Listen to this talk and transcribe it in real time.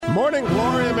Morning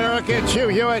Glory, America. It's Hugh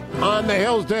Hewitt on the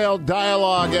Hillsdale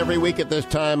Dialogue. Every week at this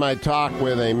time, I talk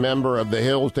with a member of the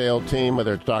Hillsdale team,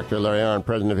 whether it's Dr. Larry Arnn,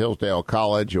 president of Hillsdale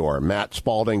College, or Matt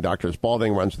Spalding. Dr.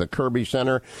 Spalding runs the Kirby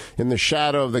Center in the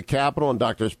shadow of the Capitol, and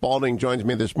Dr. Spalding joins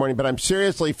me this morning. But I'm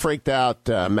seriously freaked out,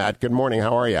 Matt. Good morning.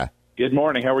 How are you? Good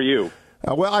morning. How are you?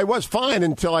 Well, I was fine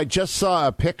until I just saw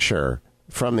a picture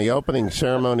from the opening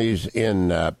ceremonies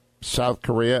in South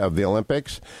Korea of the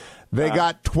Olympics. They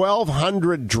got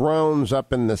 1,200 drones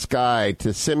up in the sky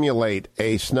to simulate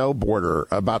a snowboarder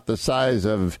about the size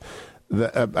of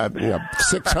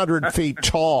 600 feet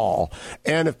tall.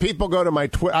 And if people go to my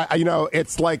Twitter,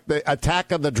 it's like the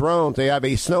Attack of the Drones. They have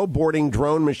a snowboarding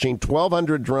drone machine,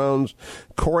 1,200 drones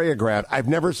choreographed. I've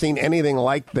never seen anything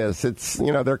like this. It's,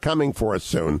 they're coming for us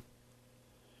soon.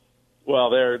 Well,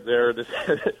 we'll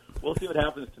see what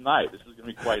happens tonight. This is going to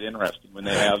be quite interesting when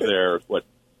they have their,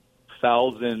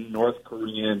 1,000 North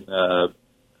Korean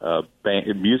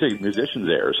musicians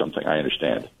there or something, I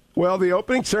understand. Well, the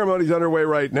opening ceremony is underway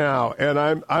right now, and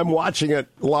I'm watching it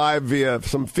live via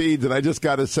some feeds, and I just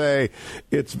got to say,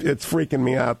 it's freaking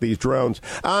me out, these drones.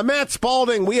 Matt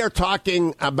Spalding, we are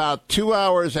talking about 2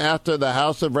 hours after the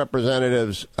House of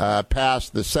Representatives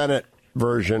passed the Senate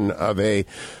version of a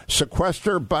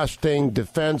sequester-busting,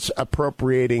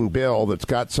 defense-appropriating bill that's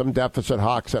got some deficit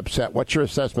hawks upset. What's your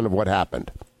assessment of what happened?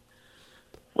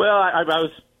 Well, I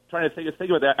was trying to think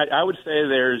about that. I would say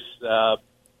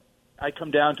I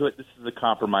come down to it, this is a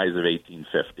compromise of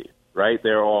 1850, right?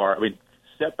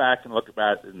 Step back and look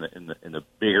about it in the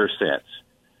bigger sense.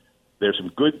 There's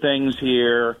some good things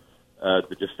here.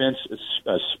 The defense is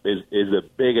the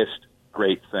biggest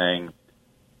great thing.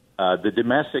 The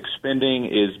domestic spending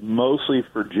is mostly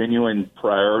for genuine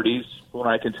priorities, from what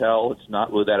I can tell. It's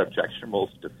not really that objectionable.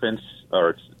 It's defense or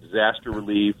it's disaster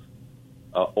relief.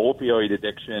 Opioid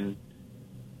addiction.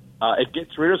 It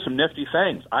gets rid of some nifty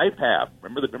things. IPAB.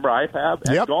 Remember IPAB?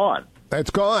 That's gone.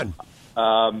 That's gone.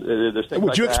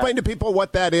 Would you explain to people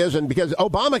what that is? And because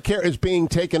Obamacare is being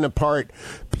taken apart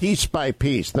piece by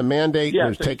piece, the mandate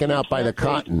was taken out by the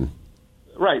cotton.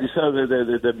 Right. So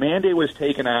the mandate was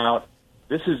taken out.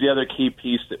 This is the other key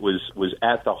piece that was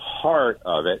at the heart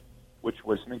of it, which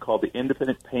was something called the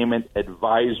Independent Payment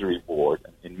Advisory Board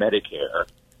in Medicare.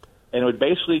 And it would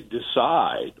basically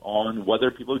decide on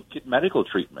whether people would get medical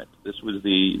treatment. This was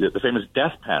the famous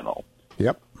death panel.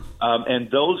 Yep. And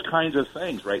those kinds of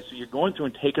things, right? So you're going through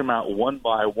and taking them out one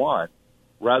by one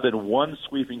rather than one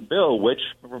sweeping bill, which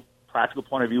from a practical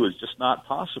point of view is just not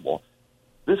possible.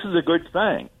 This is a good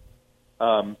thing.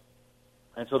 And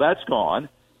so that's gone.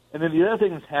 And then the other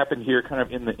thing that's happened here kind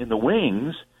of in the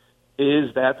wings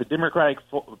is that the Democratic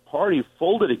Party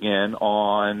folded again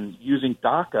on using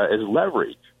DACA as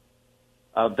leverage.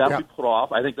 That'll be put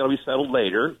off. I think that'll be settled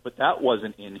later, but that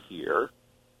wasn't in here.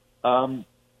 And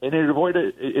it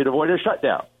avoided a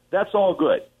shutdown. That's all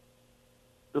good.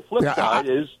 The flip side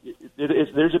is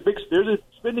there's a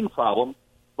spending problem,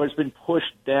 but it's been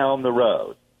pushed down the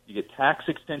road. You get tax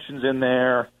extensions in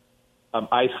there.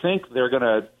 I think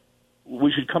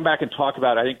we should come back and talk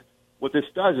about, I think what this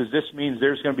does is this means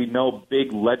there's going to be no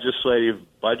big legislative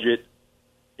budget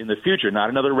in the future, not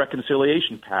another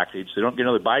reconciliation package. So don't get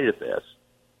another bite at this.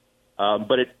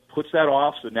 But it puts that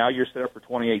off, so now you're set up for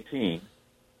 2018.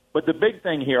 But the big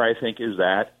thing here, I think, is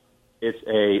that it's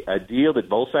a deal that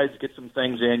both sides get some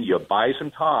things in. You buy some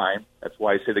time. That's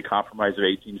why I say the compromise of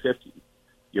 1850.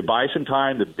 You buy some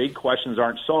time. The big questions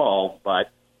aren't solved, but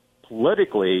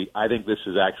politically, I think this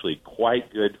is actually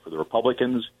quite good for the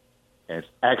Republicans, and it's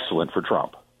excellent for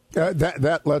Trump.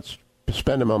 Let's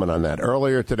spend a moment on that.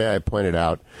 Earlier today, I pointed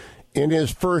out, in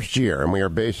his first year, and we are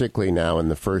basically now in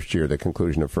the first year, the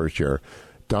conclusion of first year,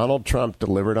 Donald Trump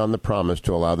delivered on the promise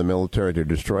to allow the military to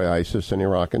destroy ISIS in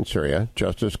Iraq and Syria.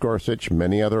 Justice Gorsuch,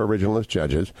 many other originalist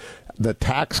judges. The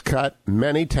tax cut,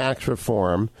 many tax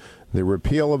reform, the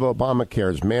repeal of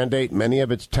Obamacare's mandate, many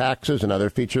of its taxes and other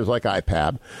features like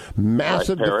IPAB,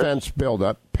 massive defense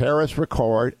buildup, Paris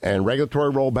Accord, and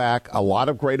regulatory rollback, a lot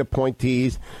of great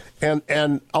appointees,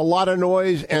 and a lot of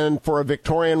noise, and for a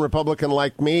Victorian Republican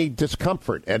like me,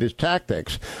 discomfort at his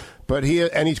tactics. But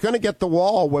he's going to get the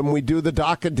wall when we do the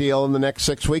DACA deal in the next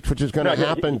 6 weeks, which is going to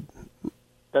happen.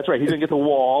 That's right. He's going to get the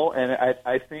wall, and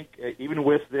I think even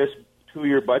with this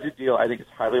 2-year budget deal, I think it's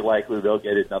highly likely they'll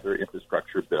get another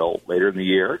infrastructure bill later in the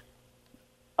year.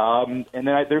 And then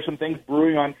there's some things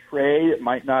brewing on trade. It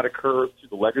might not occur through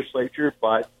the legislature,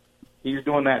 but he's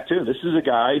doing that too. This is a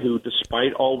guy who,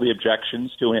 despite all the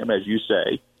objections to him, as you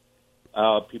say,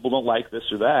 people don't like this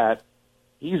or that,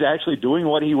 he's actually doing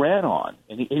what he ran on.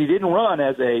 And he didn't run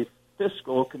as a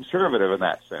fiscal conservative in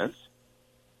that sense.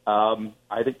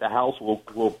 I think the House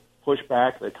will push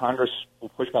back. The Congress will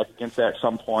push back against that at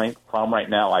some point. The problem right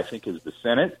now, I think, is the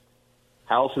Senate.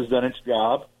 House has done its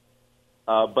job.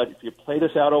 But if you play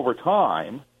this out over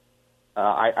time,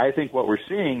 I think what we're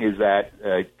seeing is that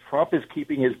Trump is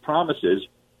keeping his promises,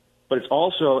 but it's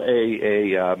also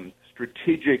a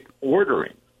strategic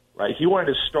ordering, right? He wanted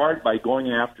to start by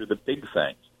going after the big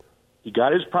things. He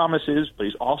got his promises, but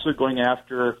he's also going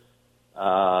after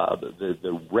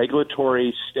the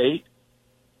regulatory state,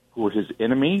 who are his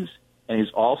enemies, and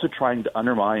he's also trying to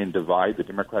undermine and divide the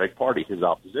Democratic Party, his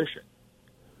opposition.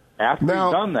 After he's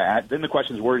done that, then the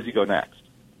question is, where does he go next?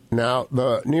 Now,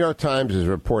 the New York Times is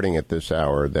reporting at this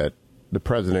hour that the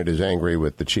president is angry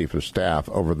with the chief of staff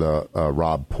over the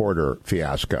Rob Porter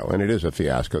fiasco. And it is a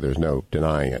fiasco. There's no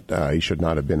denying it. He should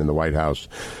not have been in the White House.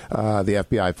 The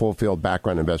FBI full-field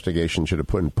background investigation should have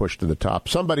been pushed to the top.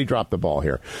 Somebody dropped the ball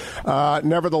here.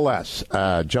 Nevertheless,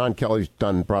 John Kelly's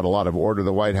brought a lot of order to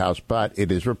the White House, but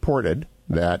it is reported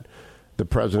that the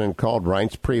president called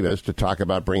Reince Priebus to talk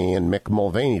about bringing in Mick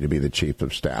Mulvaney to be the chief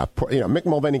of staff. Mick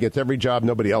Mulvaney gets every job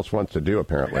nobody else wants to do,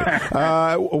 apparently.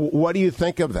 What do you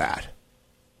think of that?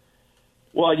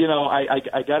 Well,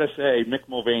 I got to say, Mick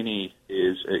Mulvaney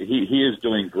is he is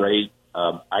doing great.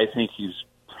 I think he's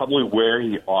probably where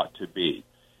he ought to be.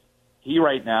 He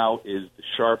right now is the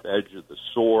sharp edge of the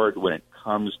sword when it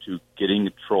comes to getting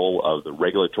control of the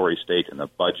regulatory state and the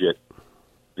budget.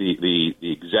 The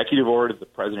executive order that the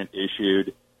president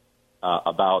issued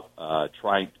about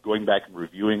going back and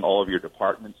reviewing all of your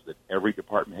departments that every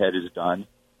department head has done,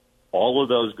 all of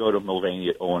those go to Mulvaney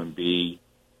at OMB.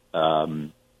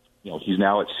 He's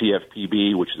now at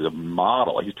CFPB, which is a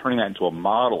model. He's turning that into a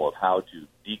model of how to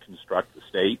deconstruct the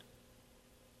state.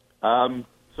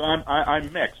 So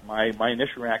I'm mixed. My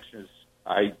initial reaction is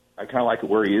I kind of like it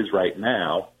where he is right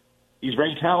now. He's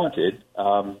very talented.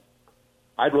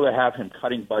 I'd rather have him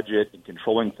cutting budget and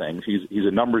controlling things. He's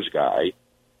a numbers guy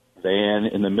than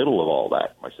in the middle of all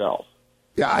that myself.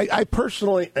 Yeah, I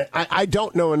personally, I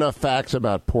don't know enough facts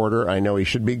about Porter. I know he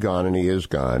should be gone, and he is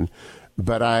gone.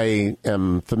 But I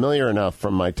am familiar enough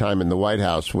from my time in the White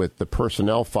House with the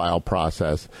personnel file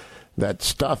process that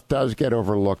stuff does get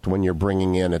overlooked when you're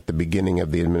bringing in at the beginning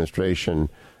of the administration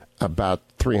about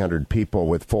 300 people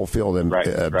with full-field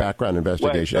background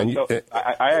investigation. Well,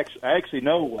 I actually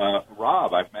know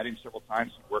Rob. I've met him several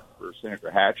times. He worked for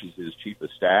Senator Hatch as his chief of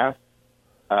staff.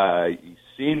 He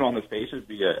seemed on the face to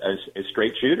be a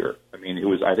straight shooter. I mean, it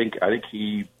was. I think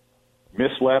he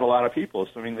misled a lot of people,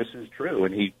 assuming this is true,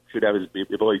 and he should have his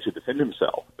ability to defend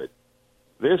himself. But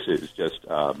this is just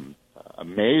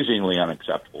amazingly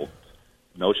unacceptable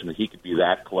notion that he could be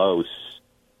that close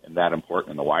and that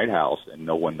important in the White House, and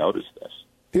no one noticed this.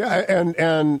 Yeah,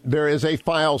 and there is a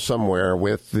file somewhere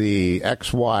with the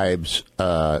ex-wives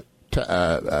talking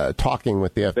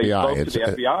with the FBI. They spoke to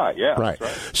the FBI, yeah. Right. That's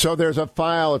right. So there's a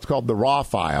file, it's called the raw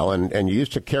file, and you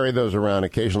used to carry those around.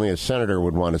 Occasionally a senator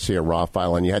would want to see a raw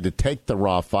file, and you had to take the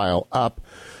raw file up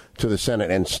to the Senate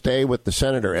and stay with the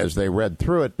senator as they read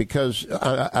through it, because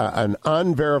an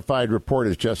unverified report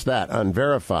is just that,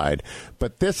 unverified.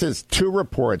 But this is two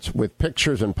reports with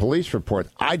pictures and police reports.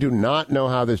 I do not know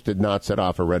how this did not set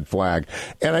off a red flag.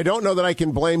 And I don't know that I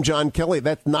can blame John Kelly.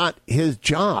 That's not his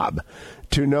job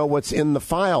to know what's in the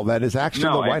file. That is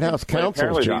actually the White House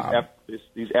counsel's job.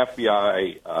 These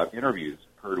FBI interviews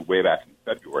occurred way back in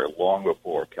February, long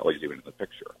before Kelly's even in the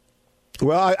picture.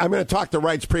 Well, I'm going to talk to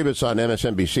Reince Priebus on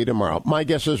MSNBC tomorrow. My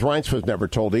guess is Reince was never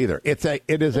told either. It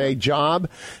is a job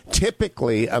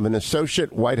typically of an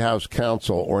associate White House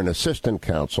counsel or an assistant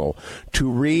counsel to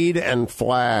read and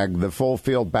flag the full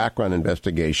field background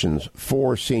investigations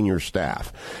for senior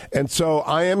staff. And so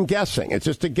I am guessing, it's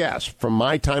just a guess from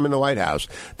my time in the White House,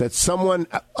 that someone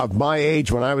of my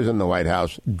age when I was in the White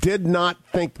House did not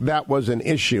think that was an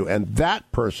issue, and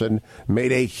that person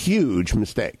made a huge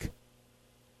mistake.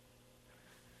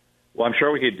 Well, I'm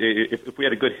sure we could. If we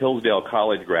had a good Hillsdale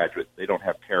College graduate, they don't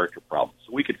have character problems,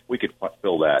 so we could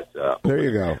fill that. There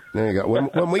you go.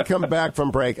 When we come back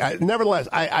from break, nevertheless,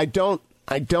 I don't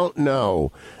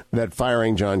know that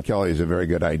firing John Kelly is a very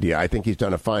good idea. I think he's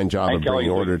done a fine job of bringing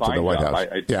order to the White House.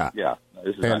 Yeah.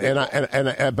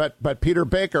 But Peter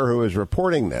Baker, who is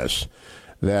reporting this,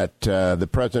 that the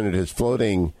president is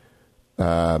floating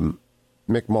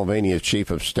Mick Mulvaney as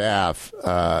chief of staff,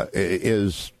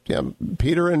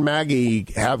 Peter and Maggie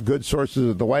have good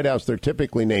sources at the White House. They're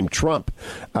typically named Trump.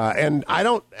 And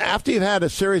after you've had a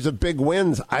series of big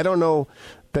wins, I don't know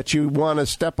that you want to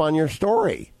step on your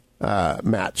story,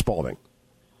 Matt Spalding.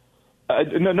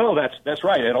 No, that's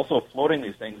right. And also floating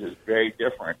these things is very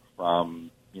different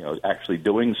from, actually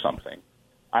doing something.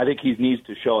 I think he needs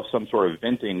to show some sort of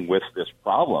venting with this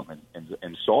problem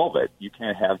and solve it. You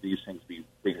can't have these things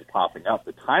popping up.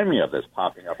 The timing of this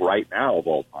popping up right now, of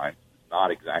all times, is not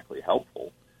exactly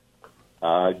helpful.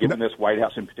 Given this White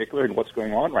House in particular and what's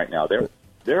going on right now,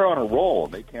 they're on a roll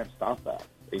and they can't stop that.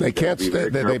 They can't be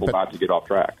very careful not to get off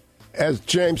track. As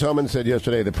James Hohmann said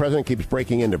yesterday, the president keeps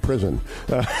breaking into prison.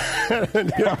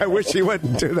 I wish he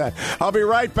wouldn't do that. I'll be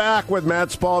right back with Matt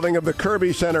Spalding of the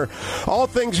Kirby Center. All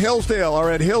things Hillsdale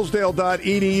are at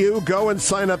hillsdale.edu. Go and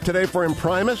sign up today for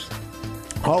Imprimis.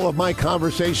 All of my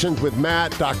conversations with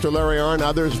Matt, Dr. Larry Arnn,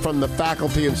 others from the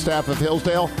faculty and staff of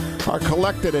Hillsdale are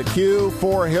collected at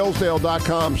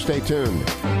hugh4hillsdale.com. Stay tuned.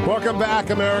 Welcome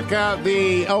back, America.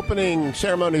 The opening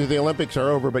ceremonies of the Olympics are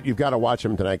over, but you've got to watch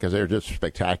them tonight because they're just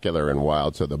spectacular and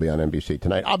wild, so they'll be on NBC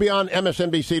tonight. I'll be on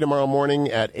MSNBC tomorrow morning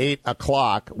at 8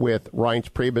 o'clock with Reince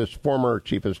Priebus, former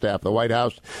chief of staff of the White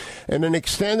House, and an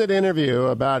extended interview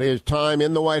about his time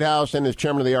in the White House and as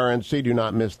chairman of the RNC. Do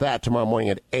not miss that tomorrow morning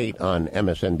at 8 on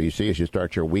MSNBC as you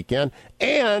start your weekend.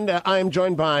 And I'm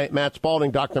joined by Matt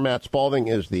Spalding. Dr. Matt Spalding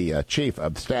is the chief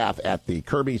of staff at the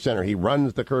Kirby Center. He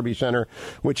runs the Kirby Center,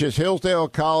 which is Hillsdale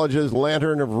College's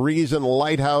Lantern of Reason,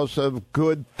 lighthouse of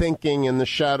good thinking in the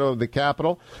shadow of the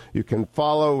Capitol. You can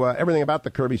follow everything about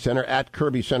the Kirby Center at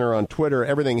Kirby Center on Twitter.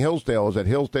 Everything Hillsdale is at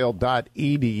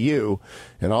hillsdale.edu.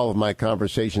 And all of my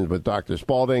conversations with Dr.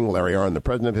 Spalding, Larry Arnn, the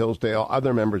president of Hillsdale,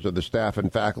 other members of the staff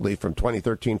and faculty from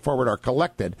 2013 forward are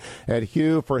collected at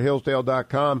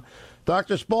hugh4hillsdale.com.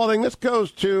 Dr. Spalding, this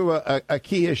goes to a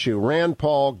key issue. Rand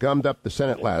Paul gummed up the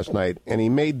Senate last night, and he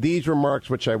made these remarks,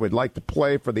 which I would like to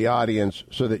play for the audience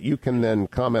so that you can then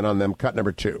comment on them. Cut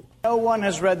number 2. No one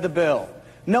has read the bill.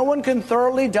 No one can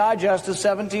thoroughly digest a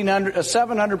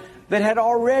 700 that had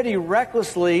already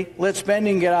recklessly let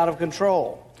spending get out of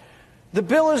control. The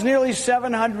bill is nearly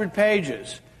 700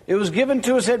 pages. It was given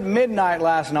to us at midnight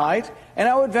last night, and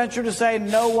I would venture to say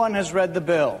no one has read the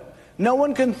bill. No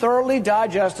one can thoroughly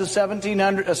digest a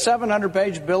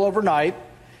 700-page bill overnight,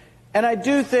 and I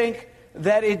do think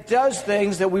that it does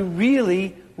things that we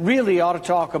really, really ought to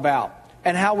talk about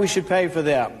and how we should pay for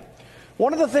them.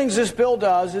 One of the things this bill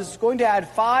does is it's going to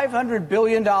add $500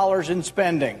 billion in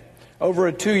spending over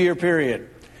a 2-year period.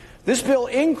 This bill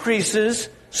increases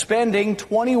spending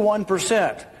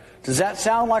 21%. Does that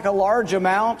sound like a large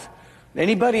amount?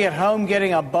 Anybody at home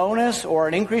getting a bonus or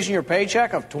an increase in your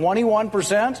paycheck of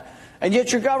 21%? And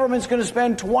yet your government's going to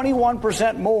spend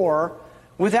 21% more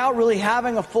without really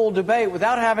having a full debate,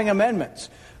 without having amendments.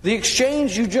 The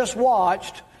exchange you just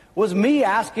watched was me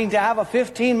asking to have a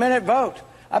 15-minute vote.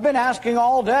 I've been asking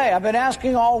all day. I've been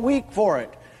asking all week for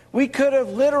it. We could have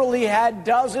literally had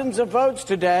dozens of votes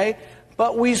today,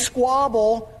 but we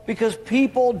squabble because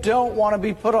people don't want to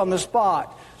be put on the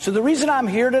spot. So the reason I'm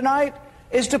here tonight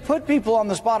is to put people on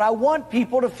the spot. I want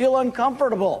people to feel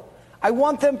uncomfortable. I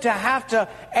want them to have to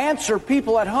answer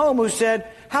people at home who said,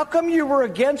 how come you were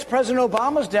against President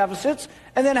Obama's deficits,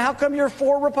 and then how come you're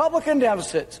for Republican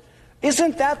deficits?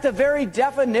 Isn't that the very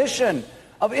definition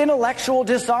of intellectual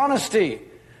dishonesty?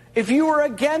 If you were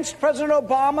against President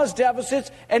Obama's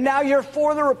deficits and now you're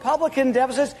for the Republican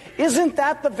deficits, isn't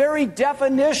that the very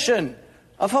definition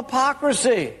of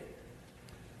hypocrisy?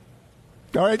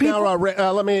 All right,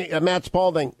 now let me, Matt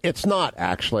Spalding, it's not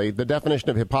actually. The definition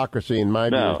of hypocrisy, in my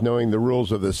view, is knowing the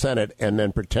rules of the Senate and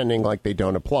then pretending like they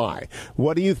don't apply.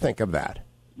 What do you think of that?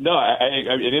 No,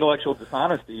 intellectual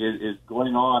dishonesty is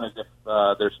going on as if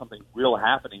there's something real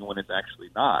happening when it's actually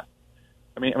not.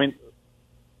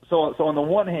 So on the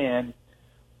one hand,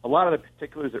 a lot of the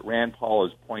particulars that Rand Paul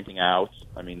is pointing out,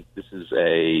 this is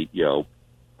a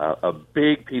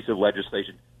big piece of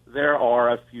legislation. There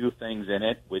are a few things in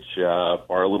it which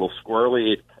are a little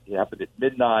squirrely. It happened at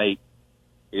midnight.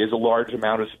 It is a large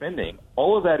amount of spending.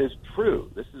 All of that is true.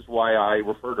 This is why I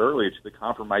referred earlier to the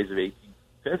Compromise of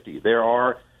 1850.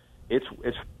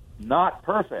 It's not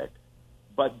perfect,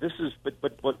 but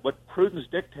what prudence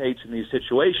dictates in these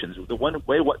situations, the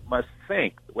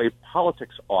way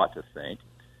politics ought to think,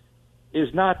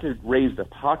 is not to raise the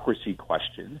hypocrisy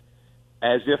question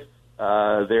as if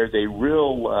there's a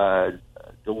real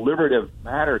deliberative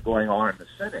matter going on in the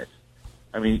Senate.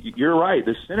 You're right.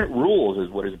 The Senate rules is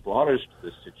what has brought us to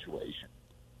this situation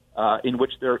in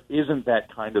which there isn't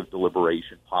that kind of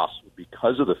deliberation possible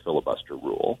because of the filibuster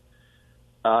rule.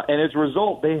 And as a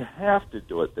result, they have to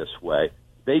do it this way.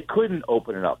 They couldn't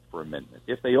open it up for amendment.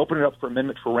 If they open it up for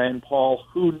amendment for Rand Paul,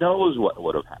 who knows what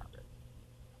would have happened.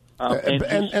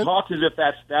 And talks as if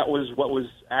that was what was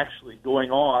actually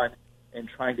going on and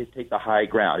trying to take the high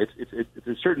ground. It's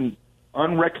a certain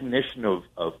unrecognition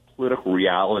of political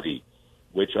reality,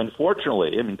 which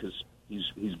unfortunately, because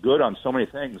He's good on so many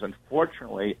things.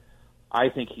 Unfortunately, I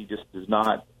think he just does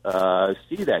not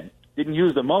see that. Didn't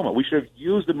use the moment. We should have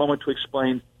used the moment to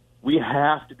explain we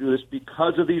have to do this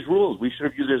because of these rules. We should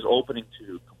have used it as opening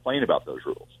to complain about those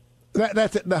rules.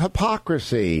 That's it. The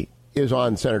hypocrisy is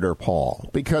on Senator Paul,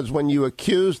 because when you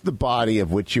accuse the body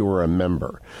of which you were a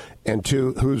member and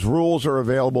to whose rules are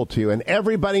available to you, and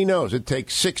everybody knows it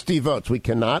takes 60 votes. We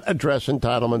cannot address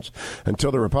entitlements until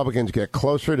the Republicans get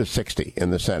closer to 60 in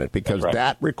the Senate, because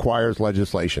that requires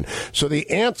legislation. So the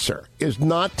answer is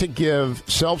not to give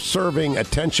self-serving,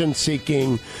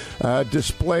 attention-seeking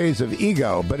displays of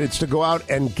ego, but it's to go out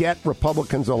and get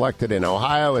Republicans elected in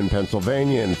Ohio, in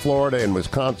Pennsylvania, in Florida, in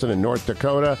Wisconsin, in North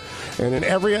Dakota, and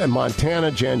in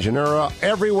Montana, Janjanura,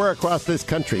 everywhere across this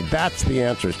country. That's the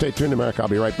answer. Stay tuned, America. I'll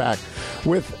be right back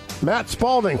with Matt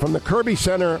Spalding from the Kirby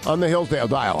Center on the Hillsdale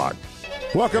Dialogue.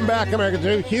 Welcome back,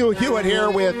 Americans. Hugh Hewitt here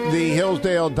with the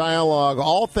Hillsdale Dialogue.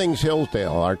 All things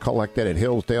Hillsdale are collected at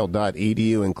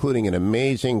hillsdale.edu, including an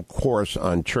amazing course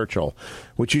on Churchill,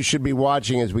 which you should be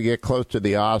watching as we get close to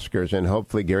the Oscars, and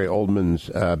hopefully Gary Oldman's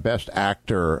Best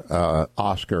Actor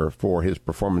Oscar for his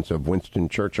performance of Winston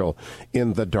Churchill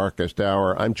in The Darkest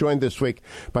Hour. I'm joined this week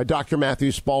by Dr.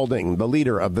 Matthew Spalding, the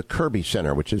leader of the Kirby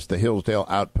Center, which is the Hillsdale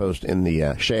outpost in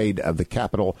the shade of the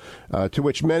Capitol, to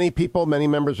which many people, many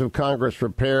members of Congress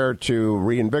prepare to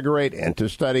reinvigorate and to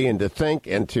study and to think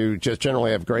and to just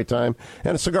generally have a great time,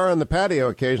 and a cigar on the patio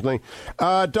occasionally.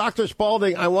 Dr.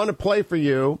 Spalding, I want to play for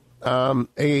you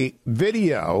a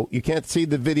video. You can't see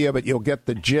the video, but you'll get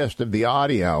the gist of the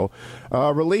audio,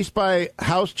 released by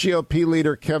House GOP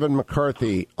leader Kevin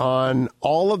McCarthy on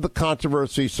all of the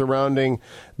controversy surrounding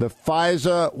the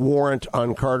FISA warrant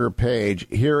on Carter Page.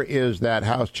 Here is that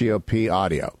House GOP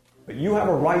audio. You have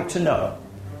a right to know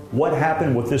what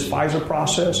happened with this FISA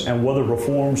process and whether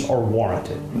reforms are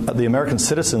warranted. The American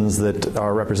citizens that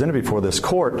are represented before this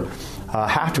court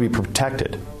have to be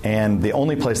protected, and the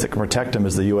only place that can protect them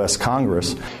is the U.S.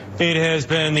 Congress. It has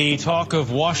been the talk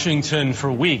of Washington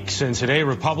for weeks, and today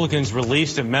Republicans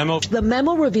released a memo. The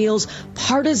memo reveals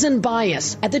partisan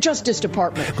bias at the Justice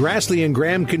Department. Grassley and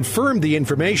Graham confirmed the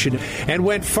information and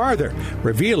went farther,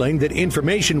 revealing that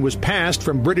information was passed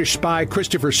from British spy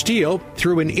Christopher Steele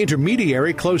through an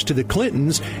intermediary close to the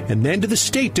Clintons and then to the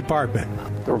State Department.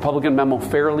 The Republican memo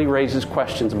fairly raises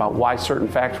questions about why certain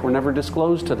facts were never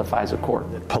disclosed to the FISA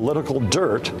court. Political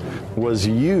dirt was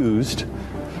used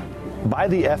by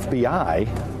the FBI,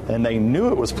 and they knew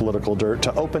it was political dirt,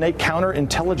 to open a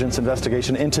counterintelligence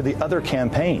investigation into the other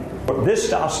campaign. This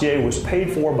dossier was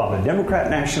paid for by the Democrat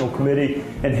National Committee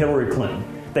and Hillary Clinton.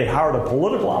 They hired a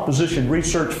political opposition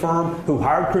research firm who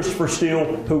hired Christopher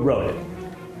Steele, who wrote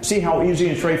it. See how easy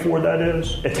and straightforward that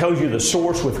is? It tells you the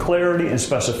source with clarity and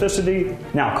specificity.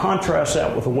 Now contrast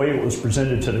that with the way it was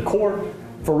presented to the court.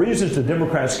 For reasons the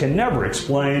Democrats can never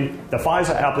explain, the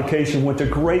FISA application went to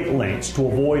great lengths to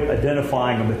avoid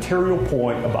identifying a material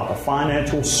point about the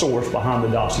financial source behind the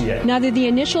dossier. Neither the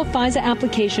initial FISA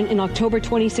application in October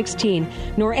 2016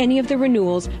 nor any of the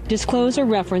renewals disclose or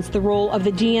reference the role of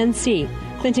the DNC,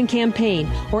 Clinton campaign,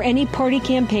 or any party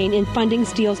campaign in funding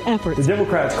Steele's efforts. The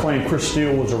Democrats claim Chris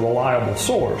Steele was a reliable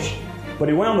source, but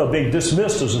he wound up being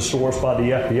dismissed as a source by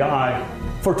the FBI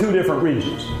for two different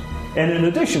reasons. And in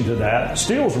addition to that,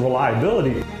 Steele's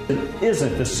reliability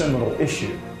isn't the seminal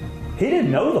issue. He didn't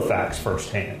know the facts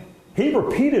firsthand. He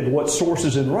repeated what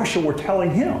sources in Russia were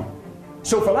telling him.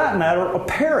 So for that matter, a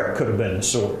parrot could have been the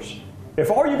source. If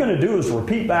all you're going to do is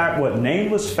repeat back what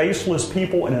nameless, faceless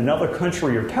people in another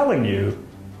country are telling you,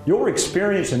 your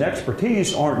experience and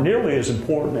expertise aren't nearly as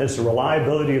important as the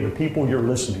reliability of the people you're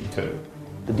listening to.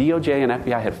 The DOJ and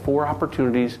FBI had 4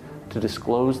 opportunities to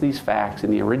disclose these facts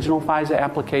in the original FISA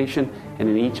application and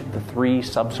in each of the 3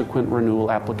 subsequent renewal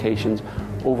applications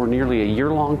over nearly a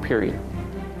year-long period,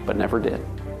 but never did.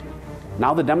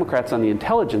 Now the Democrats on the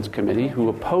Intelligence Committee, who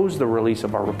opposed the release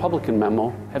of our Republican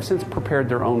memo, have since prepared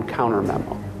their own counter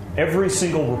memo. Every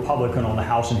single Republican on the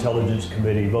House Intelligence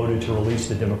Committee voted to release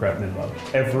the Democrat memo.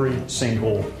 Every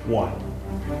single one.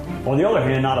 On the other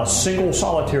hand, not a single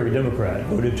solitary Democrat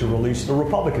voted to release the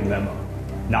Republican memo.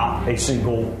 Not a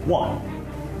single one.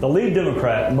 The lead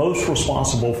Democrat most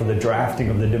responsible for the drafting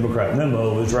of the Democrat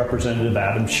memo is Representative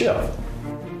Adam Schiff.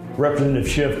 Representative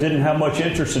Schiff didn't have much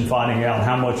interest in finding out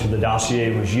how much of the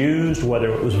dossier was used,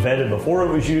 whether it was vetted before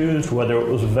it was used, whether it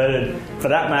was vetted, for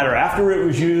that matter, after it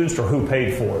was used, or who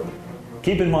paid for it.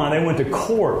 Keep in mind, they went to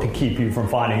court to keep you from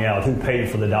finding out who paid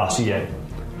for the dossier.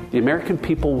 The American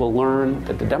people will learn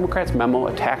that the Democrats' memo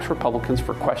attacks Republicans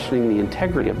for questioning the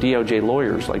integrity of DOJ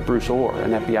lawyers like Bruce Orr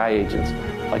and FBI agents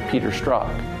like Peter Strzok,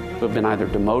 who have been either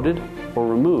demoted or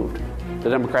removed The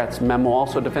Democrats' memo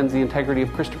also defends the integrity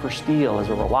of Christopher Steele as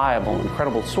a reliable and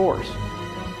credible source,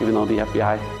 even though the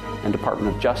FBI and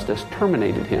Department of Justice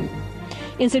terminated him.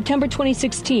 In September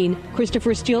 2016,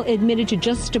 Christopher Steele admitted to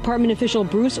Justice Department official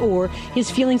Bruce Orr his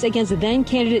feelings against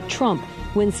then-candidate Trump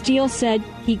when Steele said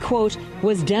he, quote,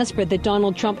 was desperate that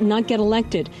Donald Trump not get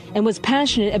elected and was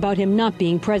passionate about him not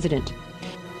being president.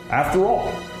 After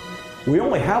all, we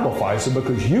only have a FISA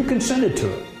because you consented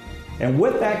to it. And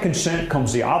with that consent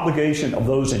comes the obligation of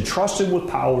those entrusted with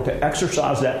power to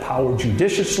exercise that power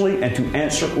judiciously and to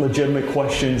answer legitimate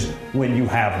questions when you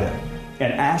have them.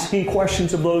 And asking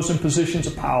questions of those in positions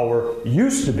of power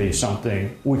used to be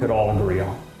something we could all agree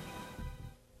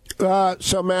on.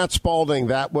 So, Matt Spalding,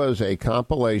 that was a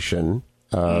compilation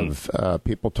of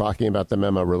people talking about the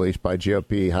memo released by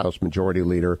GOP House Majority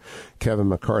Leader Kevin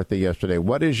McCarthy yesterday.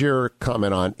 What is your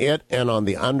comment on it and on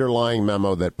the underlying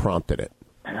memo that prompted it?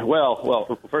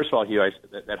 Well, first of all, Hugh,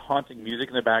 that haunting music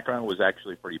in the background was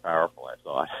actually pretty powerful, I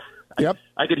thought. Yep.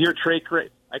 I could hear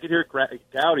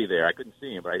Gowdy there. I couldn't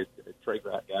see him, but Trey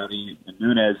Gowdy and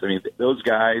Nunes. I mean, those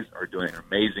guys are doing an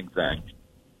amazing thing.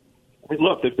 I mean,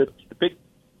 look,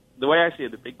 the way I see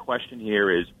it, the big question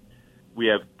here is we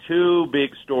have two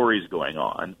big stories going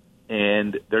on,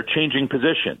 and they're changing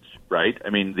positions, right? I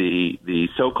mean, the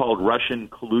so-called Russian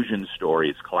collusion story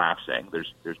is collapsing.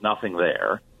 There's nothing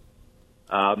there.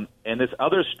 And this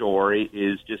other story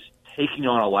is just taking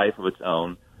on a life of its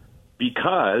own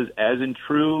because, as in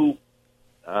true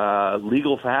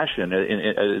legal fashion,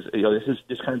 this is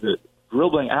just kind of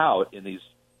dribbling out in these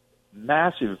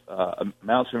massive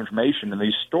amounts of information, and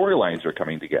these storylines are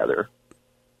coming together.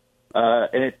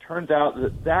 And it turns out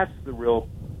that that's the real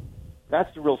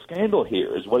scandal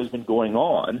here, is what has been going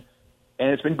on. And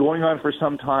it's been going on for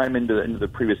some time into the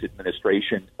previous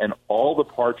administration, and all the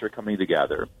parts are coming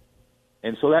together.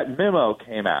 And so that memo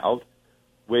came out,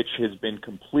 which has been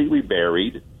completely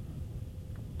buried,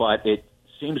 but it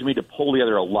seems to me to pull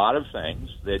together a lot of things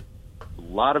that a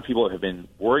lot of people have been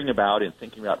worrying about and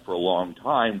thinking about for a long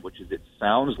time, which is it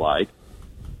sounds like,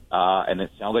 and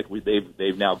it sounds like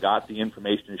they've now got the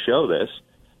information to show this,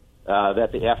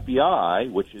 that the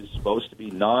FBI, which is supposed to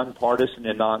be nonpartisan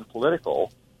and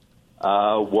non-political,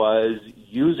 was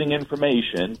using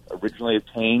information originally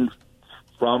obtained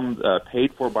from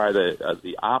paid for by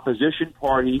the opposition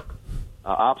party,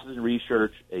 opposition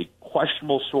research, a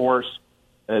questionable source.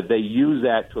 They use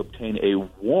that to obtain a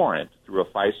warrant through a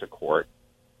FISA court,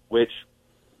 which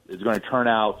is going to turn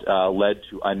out led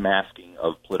to unmasking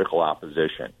of political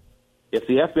opposition. If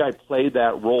the FBI played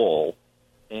that role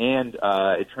and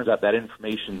it turns out that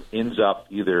information ends up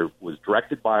either was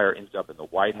directed by or ends up in the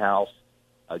White House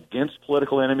against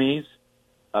political enemies,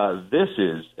 this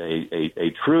is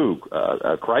a true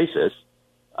crisis,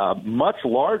 much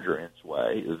larger in its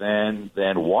way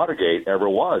than Watergate ever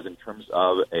was in terms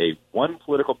of one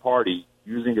political party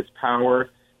using its power,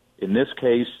 in this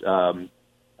case,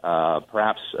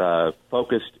 perhaps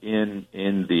focused in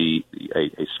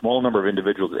a small number of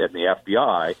individuals in the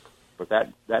FBI, but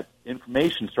that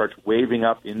information starts waving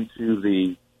up into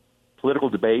the political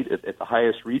debate at the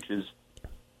highest reaches.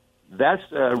 That's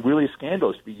really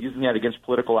scandalous to be using that against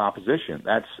political opposition.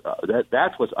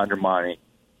 That's what's undermining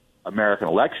American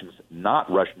elections,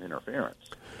 not Russian interference.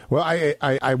 Well,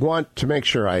 I want to make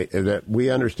sure that we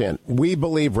understand. We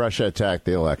believe Russia attacked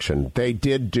the election. They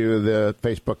did do the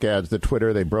Facebook ads, the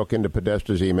Twitter. They broke into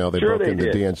Podesta's email. They broke into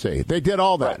DNC. They did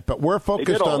all that. Right. But we're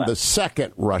focused on the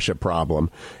second Russia problem.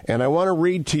 And I want to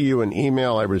read to you an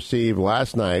email I received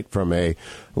last night from a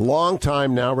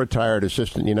longtime, now retired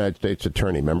Assistant United States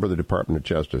Attorney, member of the Department of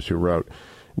Justice, who wrote,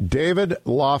 David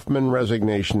Loffman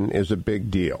resignation is a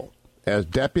big deal. As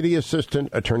Deputy Assistant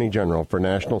Attorney General for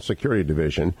National Security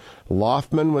Division,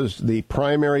 Loffman was the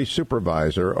primary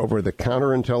supervisor over the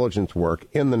counterintelligence work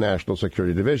in the National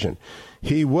Security Division.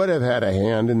 He would have had a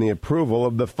hand in the approval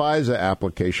of the FISA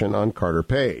application on Carter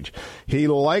Page. He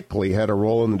likely had a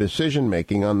role in the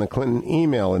decision-making on the Clinton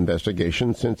email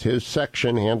investigation since his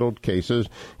section handled cases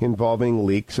involving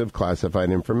leaks of classified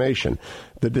information.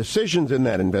 The decisions in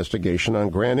that investigation on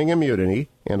granting immunity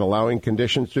and allowing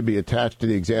conditions to be attached to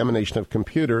the examination of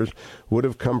computers would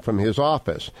have come from his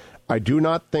office. I do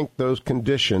not think those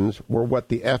conditions were what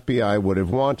the FBI would have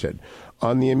wanted.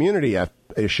 On the immunity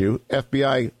issue,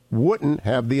 FBI wouldn't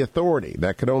have the authority.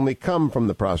 That could only come from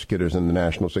the prosecutors in the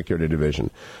National Security Division.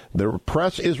 The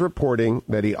press is reporting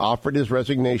that he offered his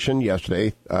resignation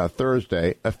yesterday,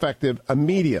 Thursday, effective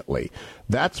immediately.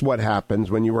 That's what happens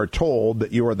when you are told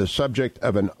that you are the subject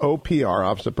of an OPR,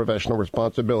 Office of Professional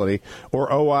Responsibility,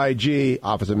 or OIG,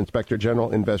 Office of Inspector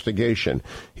General investigation.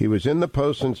 He was in the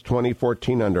post since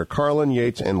 2014 under Carlin,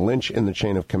 Yates, and Lynch in the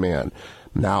chain of command.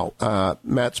 Now,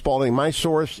 Matt Spalding, my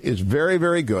source is very,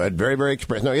 very good, very, very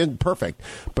experienced. No, he isn't perfect,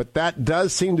 but that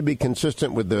does seem to be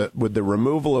consistent with the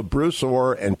removal of Bruce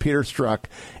Orr and Peter Strzok.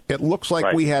 It looks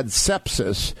like we had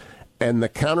sepsis, and the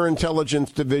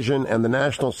Counterintelligence Division and the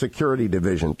National Security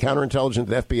Division, Counterintelligence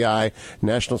FBI,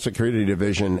 National Security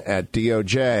Division at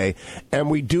DOJ, and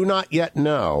we do not yet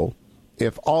know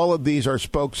if all of these are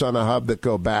spokes on a hub that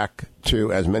go back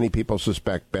to, as many people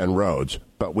suspect, Ben Rhodes.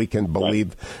 But we can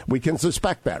believe, we can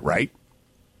suspect that, right?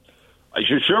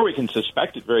 Sure, we can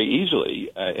suspect it very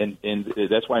easily, and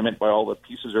that's why I meant by all the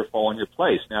pieces are falling into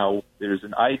place. Now, there's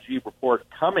an IG report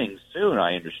coming soon,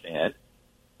 I understand,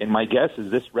 and my guess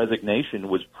is this resignation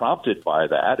was prompted by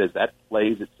that as that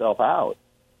plays itself out.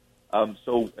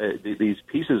 These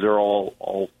pieces are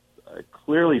all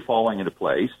clearly falling into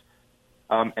place.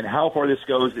 And how far this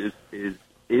goes is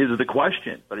the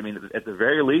question. But, I mean, at the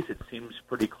very least, it seems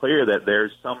pretty clear that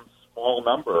there's some small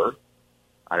number,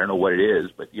 I don't know what it is,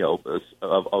 but, you know,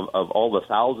 of all the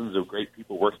thousands of great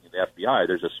people working at the FBI,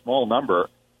 there's a small number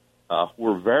who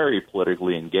are very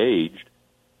politically engaged,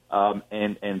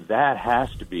 and that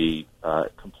has to be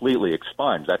completely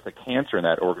expunged. That's a cancer in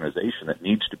that organization that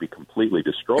needs to be completely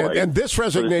destroyed. And this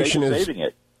resignation is saving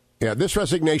it. Yeah, this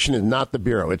resignation is not the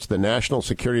Bureau. It's the National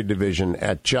Security Division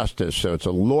at Justice. So it's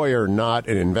a lawyer, not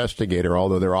an investigator,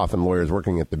 although there are often lawyers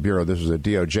working at the Bureau. This is a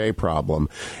DOJ problem.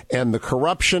 And the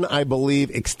corruption, I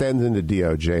believe, extends into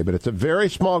DOJ, but it's a very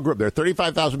small group. There are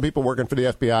 35,000 people working for the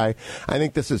FBI. I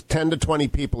think this is 10 to 20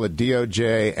 people at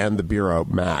DOJ and the Bureau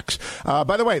max.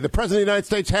 By the way, the President of the United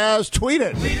States has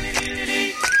tweeted.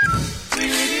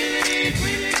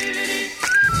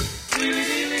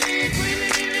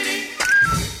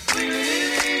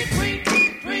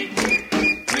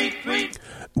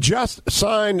 Just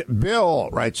signed bill,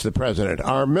 writes the president.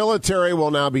 Our military will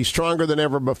now be stronger than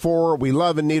ever before. We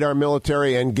love and need our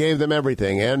military and gave them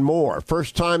everything and more.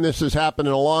 First time this has happened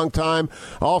in a long time.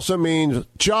 Also means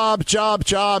jobs, jobs,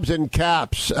 jobs, and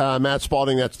caps. Matt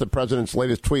Spalding, that's the president's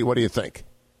latest tweet. What do you think?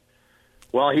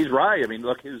 Well, he's right. I mean,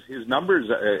 look, his numbers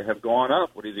have gone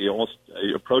up. What is he, almost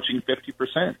approaching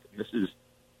 50%?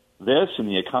 This and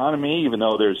the economy, even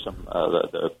though there's some,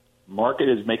 the market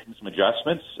is making some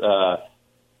adjustments.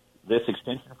 This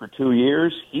extension for 2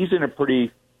 years, he's in a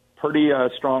pretty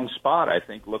strong spot, I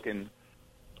think. Looking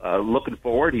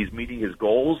forward, he's meeting his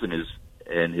goals and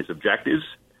his objectives.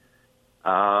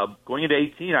 Going into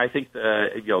 2018, I think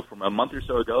from a month or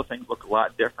so ago, things look a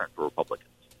lot different for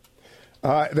Republicans.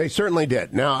 They certainly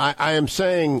did. Now, I am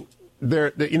saying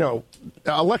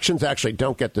elections actually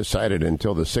don't get decided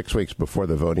until the 6 weeks before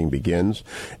the voting begins,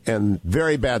 and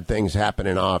very bad things happen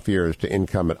in off years to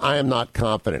incumbent. I am not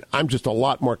confident. I'm just a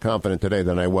lot more confident today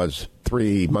than I was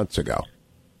 3 months ago.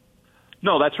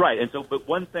 No, that's right. And but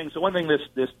one thing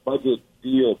this budget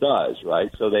deal does,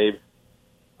 right? So they've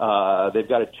got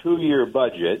a 2-year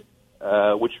budget,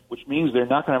 which means they're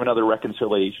not going to have another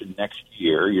reconciliation next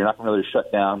year. You're not going to really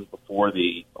shut down before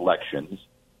the elections.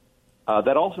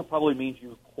 That also probably means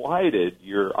you quieted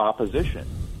your opposition,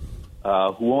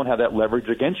 who won't have that leverage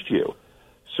against you.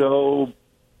 So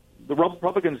the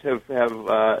Republicans have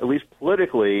at least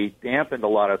politically dampened a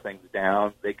lot of things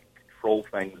down. They can control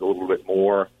things a little bit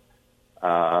more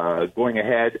going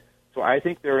ahead. So I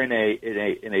think they're in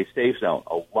a safe zone.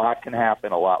 A lot can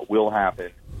happen. A lot will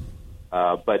happen.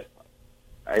 But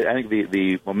I think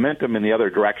the momentum in the other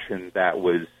direction that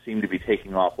seemed to be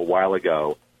taking off a while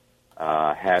ago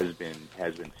has been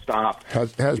stopped.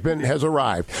 Has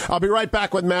arrived. I'll be right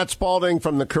back with Matt Spalding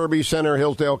from the Kirby Center,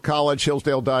 Hillsdale College,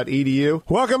 hillsdale.edu.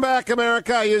 Welcome back,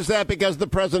 America. I use that because the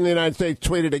President of the United States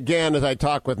tweeted again as I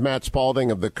talk with Matt Spalding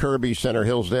of the Kirby Center,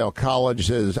 Hillsdale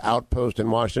College's outpost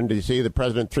in Washington, D.C. The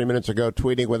President 3 minutes ago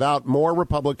tweeting, without more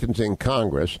Republicans in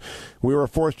Congress, we were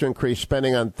forced to increase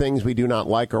spending on things we do not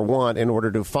like or want in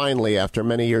order to finally, after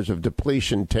many years of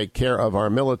depletion, take care of our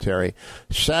military.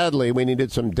 Sadly, we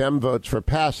needed some Dem votes for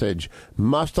passage,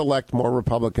 must elect more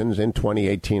Republicans in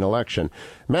 2018 election.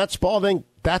 Matt Spalding,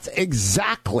 that's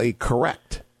exactly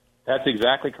correct. That's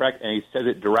exactly correct, and he says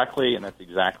it directly, and that's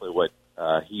exactly what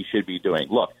he should be doing.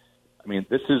 Look, I mean,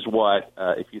 this is what,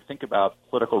 if you think about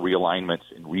political realignments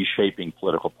and reshaping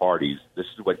political parties, this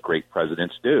is what great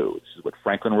presidents do. This is what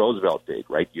Franklin Roosevelt did,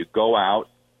 right? You go out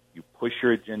you push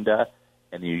your agenda,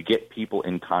 and you get people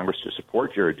in Congress to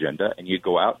support your agenda, and you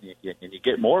go out and you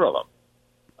get more of them.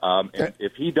 And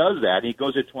if he does that, he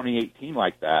goes to 2018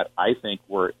 like that, I think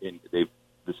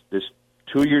this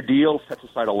 2-year deal sets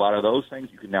aside a lot of those things.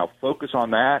 You can now focus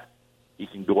on that. He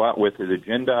can go out with his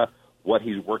agenda, what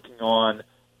he's working on,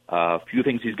 a few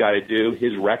things he's got to do,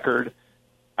 his record.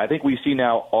 I think we see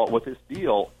now with this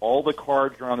deal, all the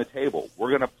cards are on the table. We're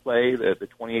going to play the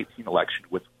 2018 election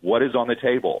with what is on the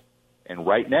table. And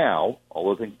right now,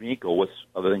 all the things being equal, with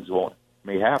other things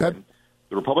may happen,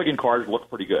 the Republican cards look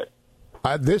pretty good.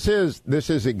 This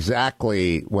is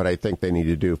exactly what I think they need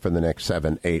to do for the next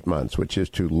 7-8 months, which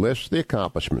is to list the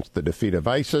accomplishments: the defeat of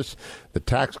ISIS, the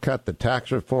tax cut, the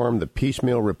tax reform, the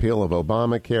piecemeal repeal of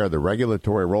Obamacare, the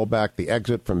regulatory rollback, the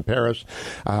exit from Paris,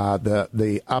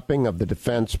 the upping of the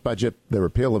defense budget, the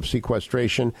repeal of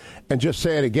sequestration, and just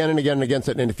say it again and again and again.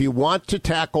 And if you want to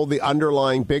tackle the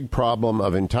underlying big problem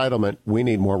of entitlement, we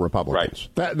need more Republicans.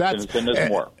 Right. That's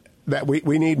more. That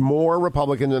we need more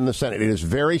Republicans in the Senate. It is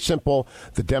very simple.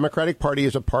 The Democratic Party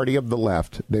is a party of the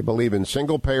left. They believe in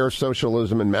single-payer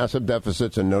socialism and massive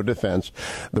deficits and no defense.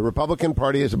 The Republican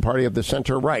Party is a party of the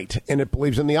center-right, and it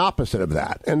believes in the opposite of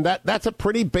that. And that's a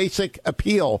pretty basic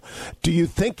appeal. Do you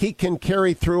think he can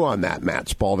carry through on that, Matt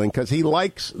Spalding? Because he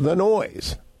likes the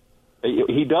noise.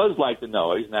 He does like the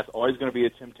noise, and that's always going to be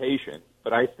a temptation.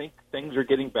 But I think things are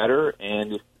getting better,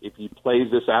 and if he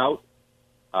plays this out,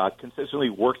 consistently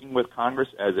working with Congress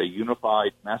as a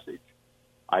unified message,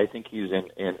 I think he's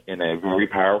in a very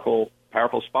powerful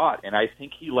spot. And I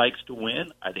think he likes to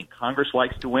win. I think Congress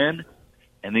likes to win,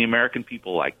 and the American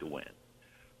people like to win.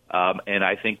 And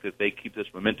I think that they keep this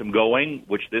momentum going,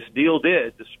 which this deal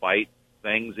did, despite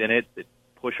things in it that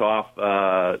push off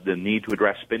the need to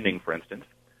address spending, for instance.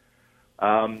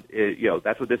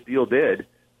 That's what this deal did.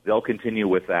 They'll continue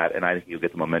with that, and I think he'll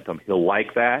get the momentum. He'll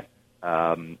like that.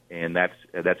 And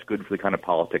that's good for the kind of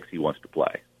politics he wants to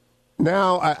play.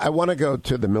 Now, I want to go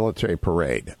to the military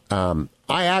parade.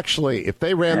 If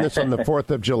they ran this on the 4th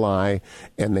of July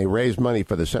and they raised money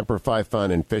for the Semper Fi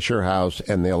Fund and Fisher House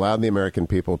and they allowed the American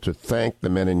people to thank the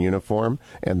men in uniform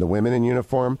and the women in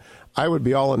uniform, I would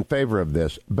be all in favor of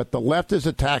this. But the left is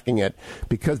attacking it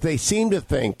because they seem to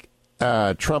think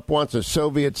Trump wants a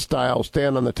Soviet-style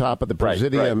stand on the top of the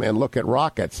Presidium and look at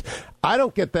rockets. I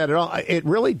don't get that at all. It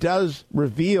really does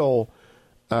reveal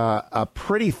a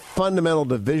pretty fundamental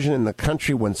division in the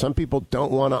country when some people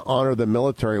don't want to honor the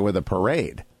military with a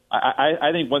parade. I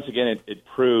think, once again, it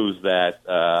proves that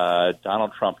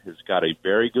Donald Trump has got a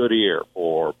very good ear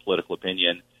for political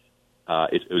opinion.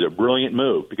 It was a brilliant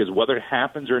move because whether it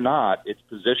happens or not, it's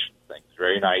positioned things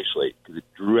very nicely because it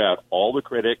drew out all the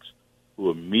critics who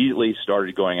immediately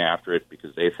started going after it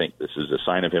because they think this is a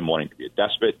sign of him wanting to be a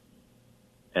despot.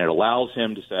 And it allows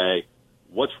him to say,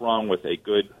 what's wrong with a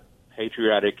good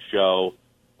patriotic show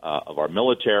of our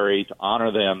military, to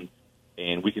honor them,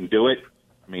 and we can do it.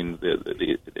 I mean,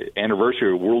 the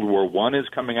anniversary of World War I is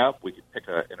coming up. We could pick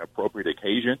an appropriate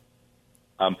occasion.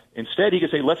 Instead, he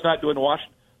could say, let's not do it in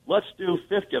Washington. Let's do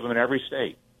 50 of them in every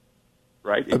state,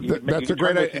 right? That's a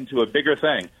great idea. Into a bigger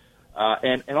thing.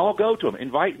 And I'll go to them.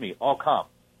 Invite me. I'll come.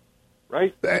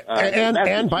 Right?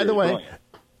 And by the way, brilliant.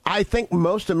 I think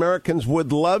most Americans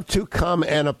would love to come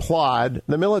and applaud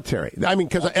the military. I mean,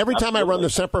 because every time I run the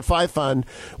Semper Fi Fund,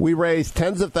 we raise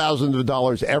tens of thousands of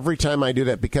dollars every time I do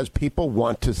that because people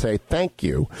want to say thank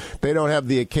you. They don't have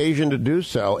the occasion to do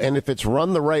so. And if it's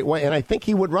run the right way, and I think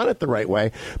he would run it the right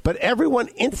way, but everyone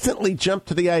instantly jumped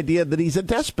to the idea that he's a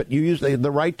despot. You use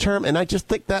the right term, and I just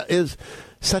think that is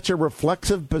such a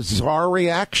reflexive, bizarre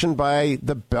reaction by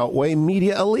the Beltway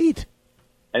media elite.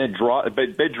 And it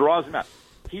draws him out.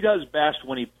 He does best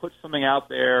when he puts something out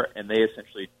there and they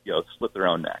essentially, slit their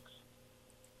own necks.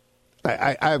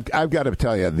 I've got to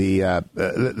tell you,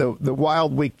 the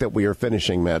wild week that we are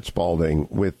finishing, Matt Spalding,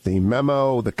 with the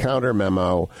memo, the counter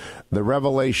memo, the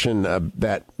revelation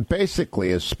that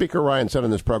basically, as Speaker Ryan said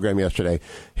on this program yesterday,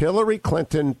 Hillary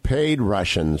Clinton paid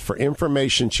Russians for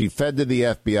information she fed to the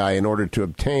FBI in order to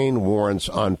obtain warrants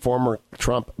on former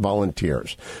Trump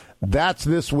volunteers. That's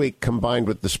this week combined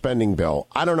with the spending bill.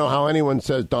 I don't know how anyone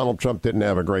says Donald Trump didn't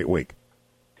have a great week.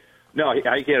 No,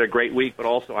 I had a great week, but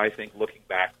also I think looking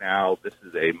back now, this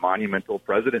is a monumental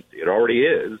presidency. It already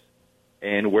is.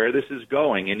 And where this is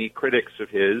going, any critics of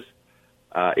his,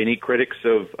 any critics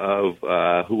of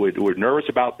who are nervous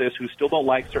about this, who still don't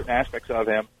like certain aspects of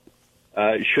him,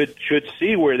 should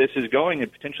see where this is going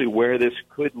and potentially where this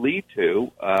could lead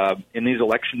to in these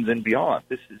elections and beyond.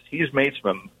 He's made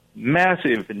some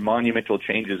massive and monumental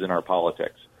changes in our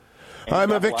politics.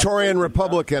 I'm a Victorian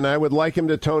Republican. I would like him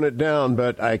to tone it down,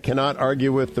 but I cannot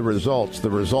argue with the results. The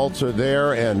results are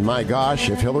there, and my gosh,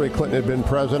 if Hillary Clinton had been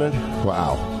president,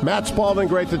 wow. Matt Spalding,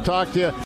 great to talk to you.